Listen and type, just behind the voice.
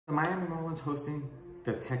The Miami Marlins hosting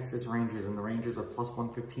the Texas Rangers, and the Rangers are plus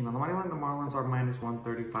 115 on the money line. The Marlins are minus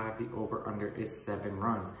 135. The over-under is 7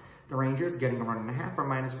 runs. The Rangers getting a run and a half are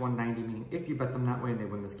minus 190, meaning if you bet them that way and they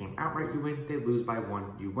win this game outright, you win. They lose by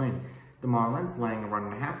 1, you win. The Marlins laying a run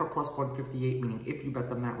and a half are plus 158, meaning if you bet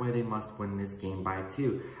them that way, they must win this game by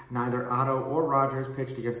 2. Neither Otto or Rogers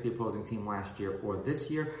pitched against the opposing team last year or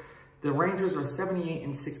this year. The Rangers are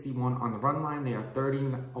 78-61 on the run line. They are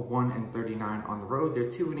 31-39 on the road. They're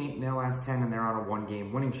 2-8 in their last 10, and they're on a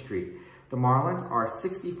 1-game winning streak. The Marlins are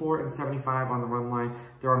 64-75 on the run line.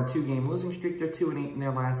 They're on a 2-game losing streak. They're 2-8 in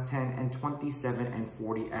their last 10 and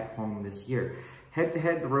 27-40 at home this year.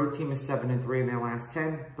 Head-to-head, the road team is 7-3 in their last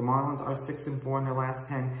 10. The Marlins are 6-4 in their last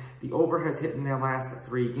 10. The over has hit in their last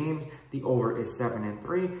 3 games. The over is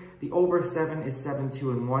 7-3. The over 7 is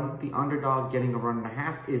 7-2-1. The underdog getting a run and a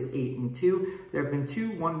half is 8-2. There have been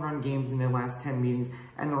 2 one-run games in their last 10 meetings,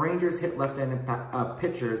 and the Rangers hit left-handed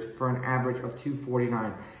pitchers for an average of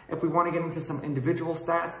 249. If we want to get into some individual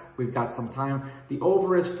stats, we've got some time. The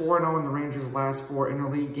over is 4-0 in the Rangers' last 4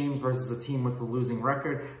 interleague games versus a team with a losing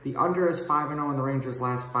record. The under is 5-0 in the Rangers'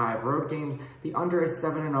 last 5 road games. The under is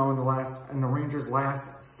 7-0 in the Rangers'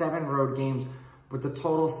 last 7 road games, with the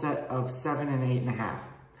total set of 7 and 8.5.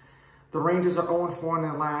 The Rangers are 0-4 in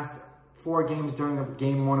their last 4 games during the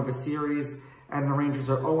game 1 of a series, and the Rangers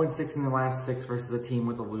are 0-6 in the last 6 versus a team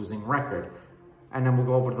with a losing record. And then we'll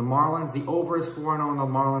go over to the Marlins. The over is 4-0 in the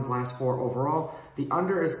Marlins' last 4 overall. The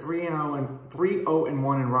under is 3-0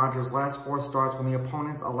 in Rogers' last 4 starts when the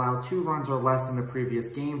opponents allowed 2 runs or less in the previous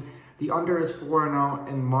game. The under is 4-0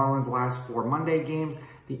 in Marlins' last 4 Monday games.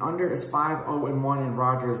 The under is 5-0 in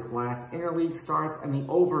Rogers' last interleague starts, and the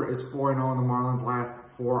over is 4-0 in the Marlins' last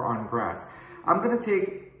 4 on grass. I'm going to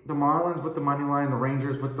take the Marlins with the money line, the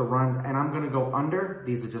Rangers with the runs, and I'm going to go under.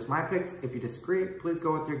 These are just my picks. If you disagree, please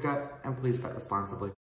go with your gut, and please bet responsibly.